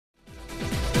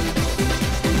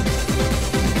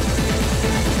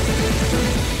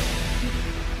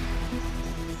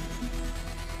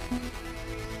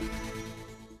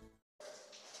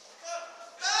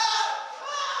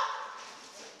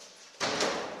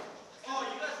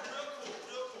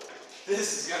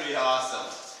This is gonna be awesome.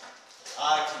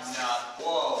 I cannot.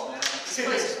 Whoa, man. This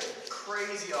is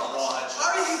crazy awesome.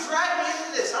 How do you drag me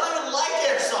into this? I don't even like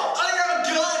airsoft. I don't even have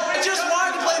a gun. I just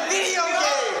wanted to play video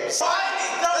games. Why?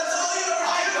 That's all you ever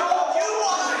do. You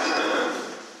want to.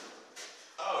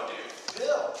 Oh, dude.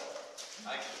 Bill.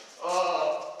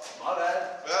 My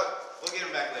bad. Well, we'll get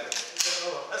him back later.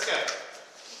 Let's go.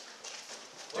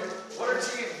 What are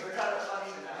teams? They're kind of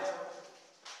funny now.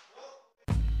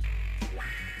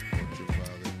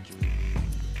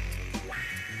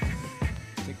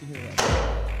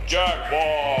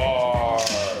 Jaguar!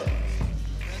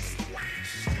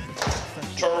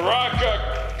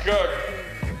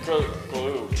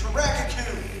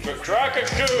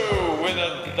 Tarakaku with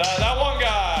that one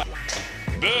guy.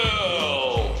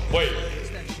 Bill. Wait.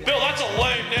 Bill, that's a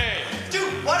lame name.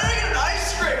 Dude, why did I get an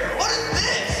ice scraper? What is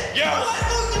this? Yeah. What am I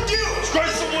supposed to do?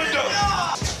 Scrape some windows.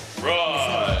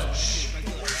 Rush.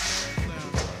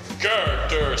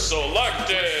 Character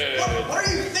selected. What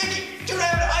are you thinking? Dude, I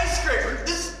have an ice scraper.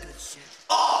 This.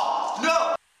 Oh,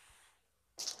 no.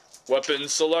 Weapon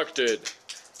selected.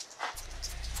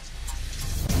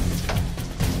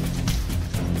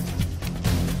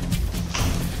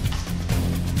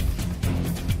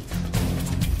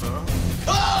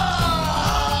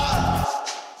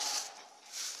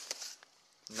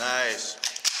 Nice.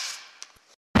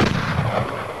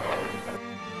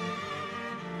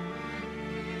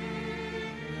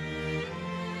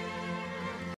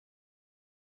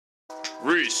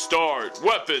 Restart.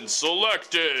 Weapon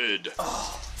selected.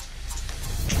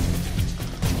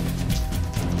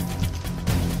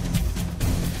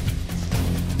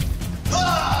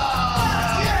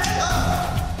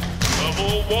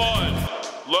 Level 1,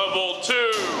 Level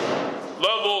 2,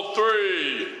 Level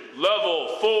 3, Level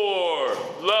 4,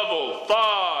 Level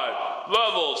 5,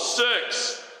 Level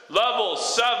 6, Level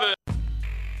 7.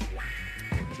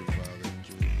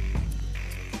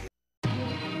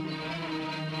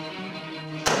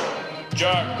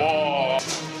 Jaguar.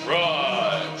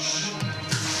 Rush.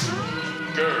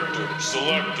 Character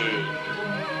selected.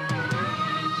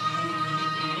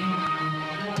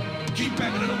 Keep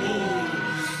banging the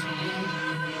walls.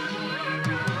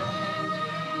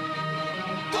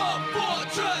 The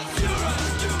fortress.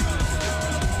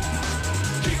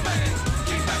 Keep banging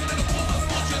the walls.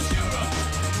 Fortress Europe.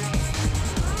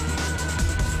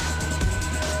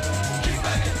 Keep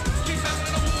banging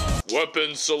the walls.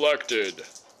 Weapon selected.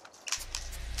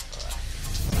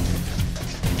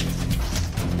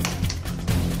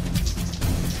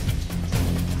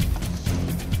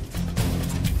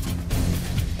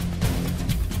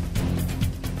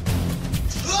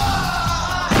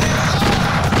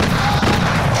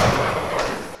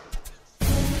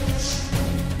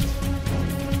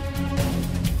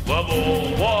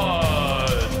 Level 1.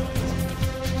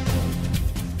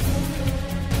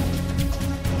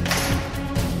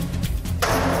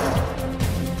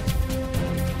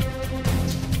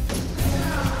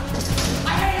 I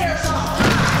hate airsoft.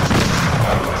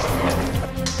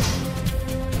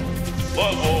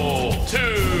 Level 2.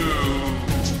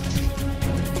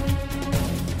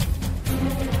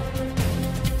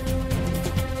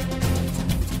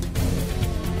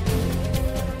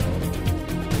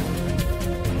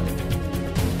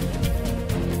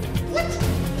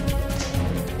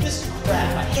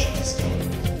 Crap, I hate this game.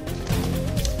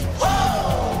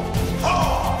 Whoa,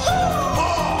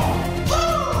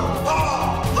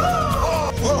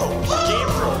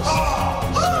 game rules.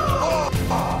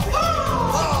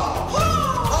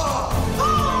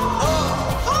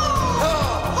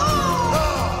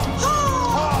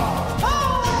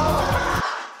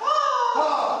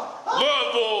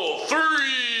 Level 3.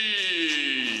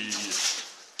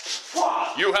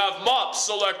 You have mop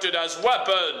selected as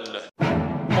weapon.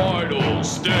 Final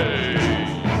stage.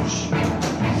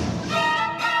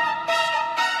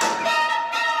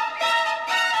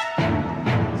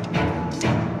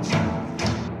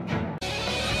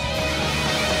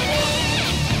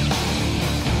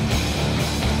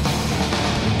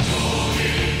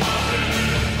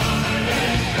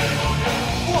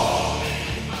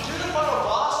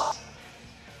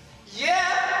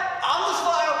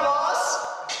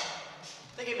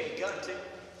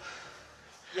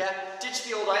 Yeah, ditched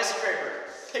the old ice scraper.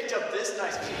 Picked up this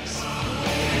nice piece.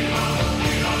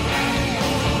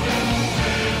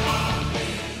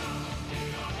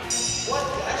 What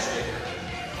the ice scraper?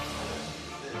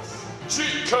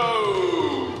 Cheat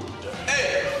code. A,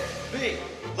 B,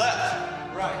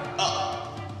 left, right,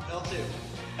 up, L2,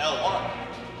 L1,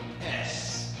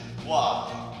 S,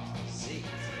 Y, Z.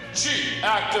 Cheat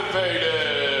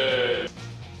activated.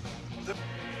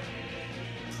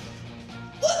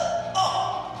 What?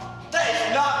 Oh, that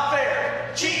is not fair.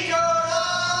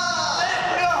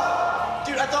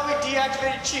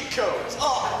 activated cheat codes.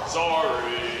 Oh.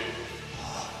 Sorry.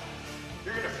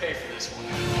 You're gonna pay for this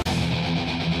one.